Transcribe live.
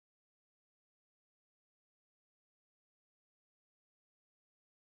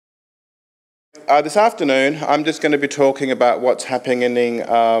This afternoon, I'm just going to be talking about what's happening in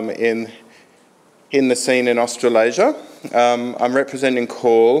the scene in Australasia. I'm representing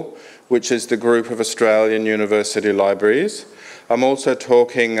COAR, which is the group of Australian university libraries. I'm also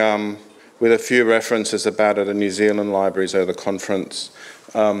talking with a few references about the New Zealand libraries at the conference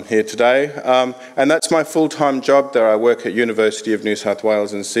here today. And that's my full-time job there. I work at University of New South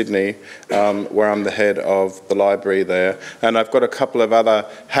Wales in Sydney, where I'm the head of the library there. And I've got a couple of other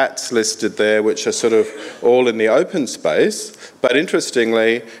hats listed there, which are sort of all in the open space. But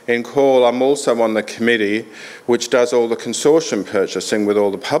interestingly, in COAR, I'm also on the committee which does all the consortium purchasing with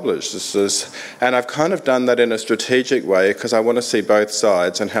all the publishers. And I've kind of done that in a strategic way because I want to see both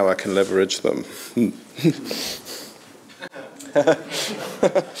sides and how I can leverage them. Good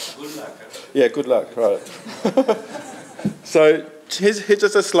luck. Yeah, good luck, right. So here's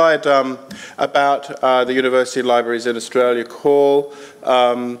just a slide about the university libraries in Australia. COAR,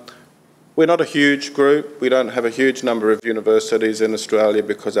 we're not a huge group. We don't have a huge number of universities in Australia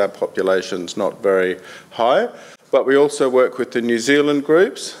because our population's not very high. But we also work with the New Zealand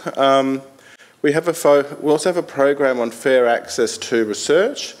groups. We also have a program on fair access to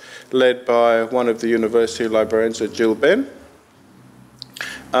research led by one of the university librarians, Jill Ben.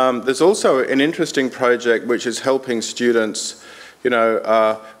 There's also an interesting project which is helping students,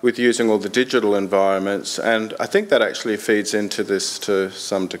 with using all the digital environments, and I think that actually feeds into this to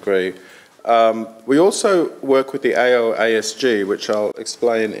some degree. We also work with the AOASG, which I'll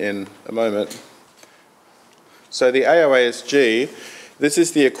explain in a moment. So the AOASG, this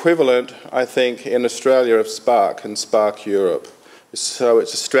is the equivalent, I think, in Australia of SPARC and SPARC Europe. So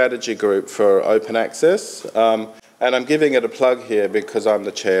it's a strategy group for open access. And I'm giving it a plug here because I'm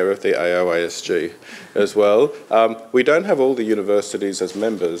the chair of the AOASG as well. We don't have all the universities as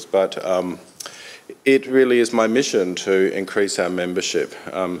members, but it really is my mission to increase our membership,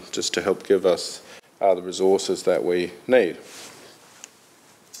 just to help give us the resources that we need.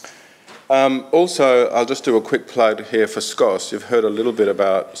 Also, I'll just do a quick plug here for SCOS. You've heard a little bit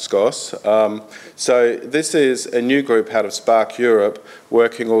about SCOS. So this is a new group out of SPARC Europe,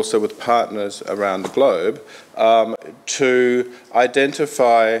 working also with partners around the globe to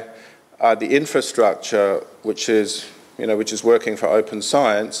identify the infrastructure which is working for open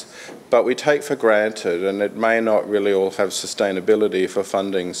science, but we take for granted, and it may not really all have sustainability for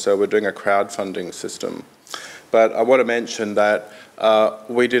funding. So we're doing a crowdfunding system. But I want to mention that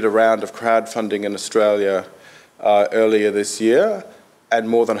we did a round of crowdfunding in Australia earlier this year, and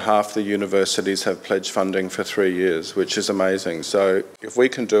more than half the universities have pledged funding for 3 years, which is amazing. So if we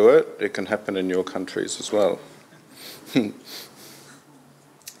can do it, it can happen in your countries as well.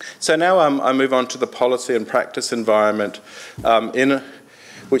 So now I move on to the policy and practice environment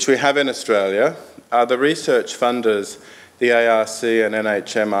which we have in Australia. The research funders, the ARC and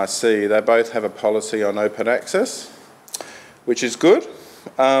NHMRC, they both have a policy on open access, which is good.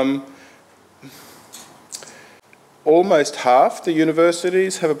 Almost half the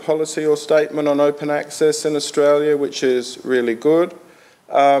universities have a policy or statement on open access in Australia, which is really good.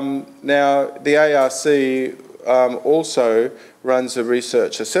 Now, the ARC also runs a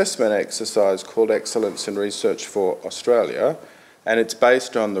research assessment exercise called Excellence in Research for Australia, and it's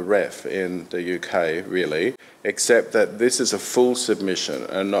based on the REF in the UK, really, except that this is a full submission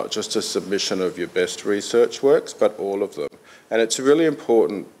and not just a submission of your best research works, but all of them. And it's a really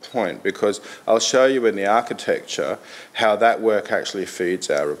important point because I'll show you in the architecture how that work actually feeds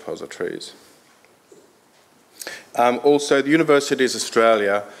our repositories. Also, the Universities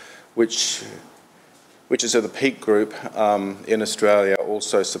Australia, which is the peak group in Australia,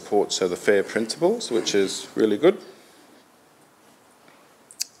 also supports the FAIR principles, which is really good.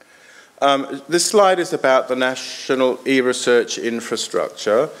 This slide is about the national e-research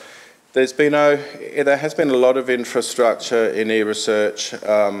infrastructure. There has been a lot of infrastructure in e-research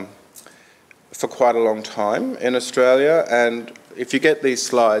for quite a long time in Australia, and if you get these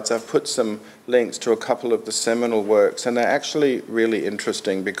slides, I've put some links to a couple of the seminal works, and they're actually really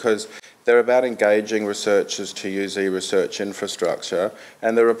interesting because they're about engaging researchers to use e-research infrastructure,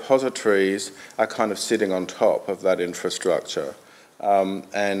 and the repositories are kind of sitting on top of that infrastructure.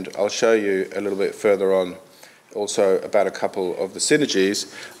 And I'll show you a little bit further on also about a couple of the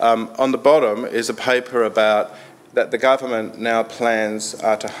synergies. On the bottom is a paper about that the government now plans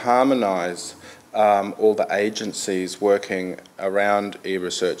to harmonise all the agencies working around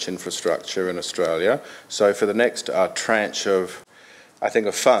e-research infrastructure in Australia. So for the next tranche of, I think,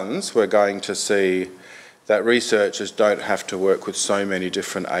 of funds, we're going to see that researchers don't have to work with so many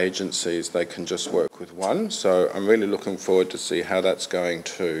different agencies, they can just work with one. So I'm really looking forward to see how that's going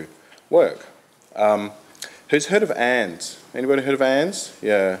to work. Who's heard of ANDS? Anybody heard of ANDS?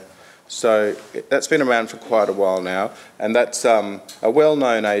 Yeah. So that's been around for quite a while now, and that's a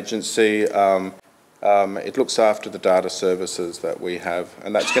well-known agency. It looks after the data services that we have,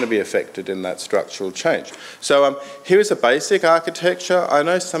 and that's going to be affected in that structural change. So here is a basic architecture. I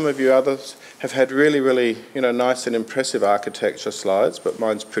know some of you others have had really, nice and impressive architecture slides, but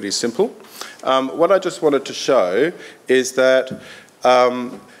mine's pretty simple. What I just wanted to show is that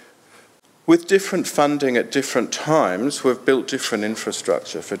with different funding at different times, we've built different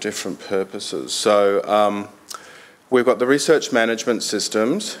infrastructure for different purposes. So we've got the research management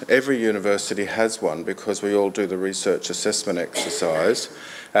systems. Every university has one because we all do the research assessment exercise,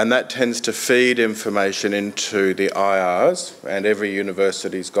 and that tends to feed information into the IRs, and every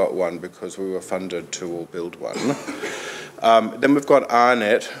university's got one because we were funded to all build one. Then we've got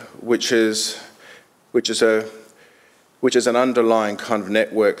RNet, which is an underlying kind of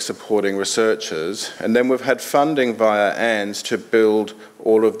network supporting researchers, and then we've had funding via ANS to build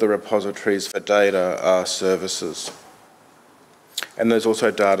all of the repositories for data services. And there's also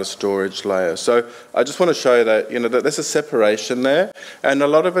a data storage layer. So I just want to show that, that there's a separation there, and a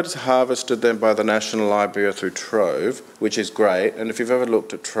lot of it is harvested then by the National Library or through Trove, which is great. And if you've ever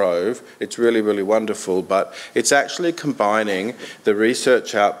looked at Trove, it's really wonderful, but it's actually combining the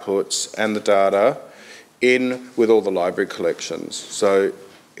research outputs and the data in with all the library collections. So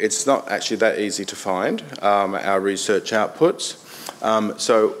it's not actually that easy to find, our research outputs.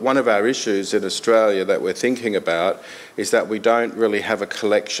 So one of our issues in Australia that we're thinking about is that we don't really have a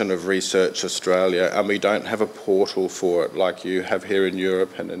collection of Research Australia, and we don't have a portal for it like you have here in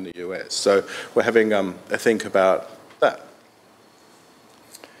Europe and in the US. So we're having a think about that.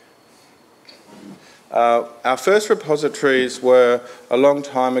 Our first repositories were a long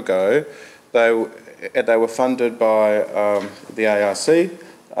time ago. They were funded by the ARC,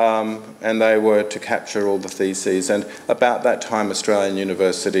 and they were to capture all the theses. And about that time, Australian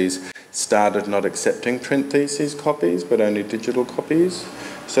universities started not accepting print theses copies, but only digital copies.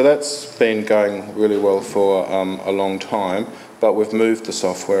 So that's been going really well for a long time, but we've moved the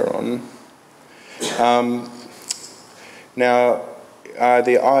software on. Now,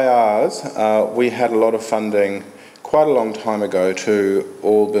 the IRs, we had a lot of funding quite a long time ago to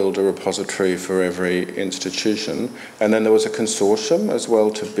all build a repository for every institution, and then there was a consortium as well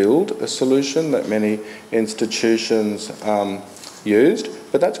to build a solution that many institutions used,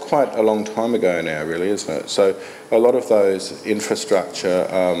 but that's quite a long time ago now, really, isn't it? So a lot of those infrastructure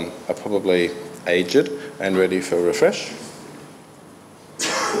are probably aged and ready for refresh.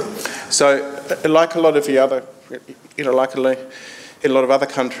 So like a lot of the other, in a lot of other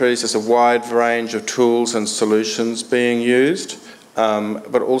countries, there's a wide range of tools and solutions being used,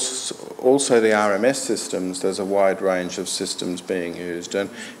 but also the RMS systems, there's a wide range of systems being used. And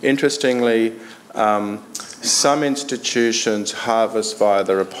interestingly, some institutions harvest via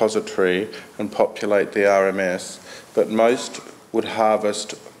the repository and populate the RMS, but most would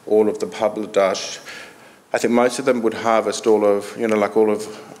harvest all of the publish. I think most of them would harvest all of,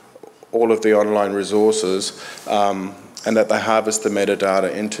 all of the online resources, and that they harvest the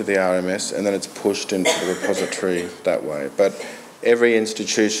metadata into the RMS, and then it's pushed into the repository that way. But every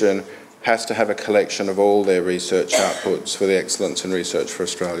institution has to have a collection of all their research outputs for the Excellence in Research for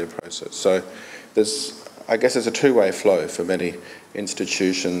Australia process. So I guess there's a two-way flow for many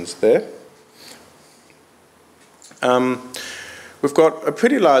institutions there. We've got a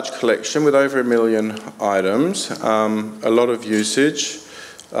pretty large collection with over 1 million items, a lot of usage,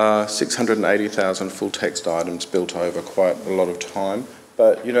 680,000 full text items built over quite a lot of time.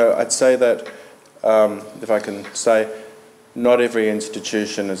 But, I'd say that, if I can say, not every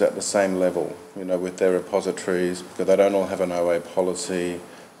institution is at the same level, with their repositories, because they don't all have an OA policy.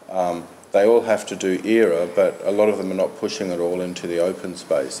 They all have to do ERA, but a lot of them are not pushing it all into the open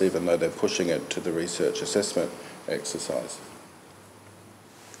space, even though they're pushing it to the research assessment exercise.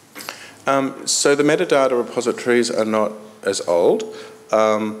 So the metadata repositories are not as old.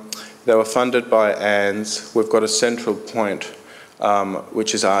 They were funded by ANS. We've got a central point,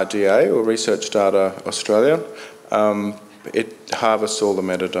 which is RDA, or Research Data Australia. It harvests all the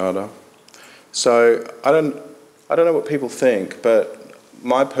metadata. So I don't know what people think, but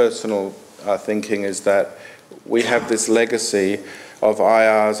my personal thinking is that we have this legacy of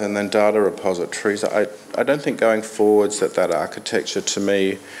IRs and then data repositories. I don't think going forwards that architecture to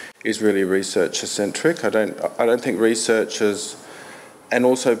me is really researcher-centric. I don't think researchers and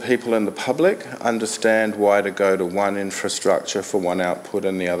also people in the public understand why to go to one infrastructure for one output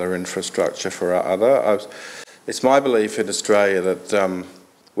and the other infrastructure for our other. It's my belief in Australia that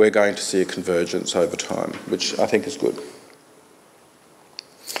we're going to see a convergence over time, which I think is good.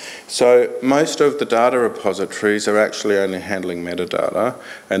 So most of the data repositories are actually only handling metadata,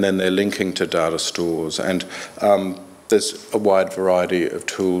 and then they're linking to data stores. And there's a wide variety of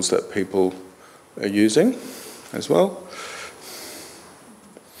tools that people are using as well.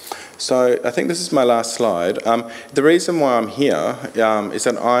 So I think this is my last slide. The reason why I'm here is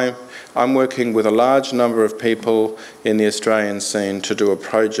that I'm working with a large number of people in the Australian scene to do a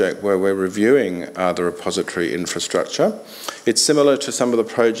project where we're reviewing the repository infrastructure. It's similar to some of the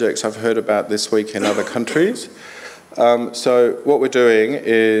projects I've heard about this week in other countries. So what we're doing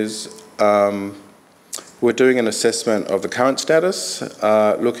is we're doing an assessment of the current status,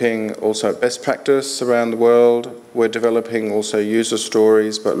 looking also at best practice around the world. We're developing also user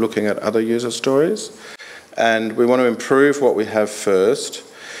stories, but looking at other user stories. And we want to improve what we have first,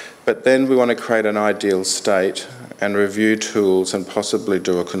 but then we want to create an ideal state and review tools and possibly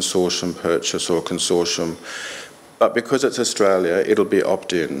do a consortium purchase or consortium. But because it's Australia, it'll be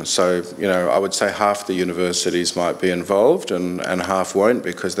opt-in. So, you know, I would say half the universities might be involved and half won't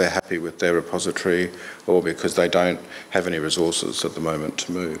because they're happy with their repository or because they don't have any resources at the moment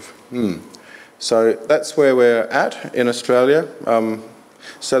to move. So that's where we're at in Australia.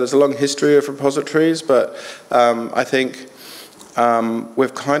 So there's a long history of repositories, but I think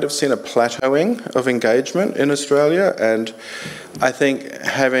we've kind of seen a plateauing of engagement in Australia, and I think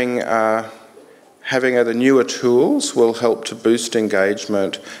having the newer tools will help to boost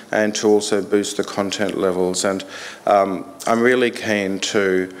engagement and to also boost the content levels. And I'm really keen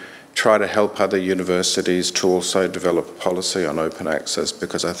to try to help other universities to also develop a policy on open access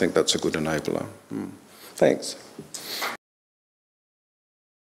because I think that's a good enabler. Thanks.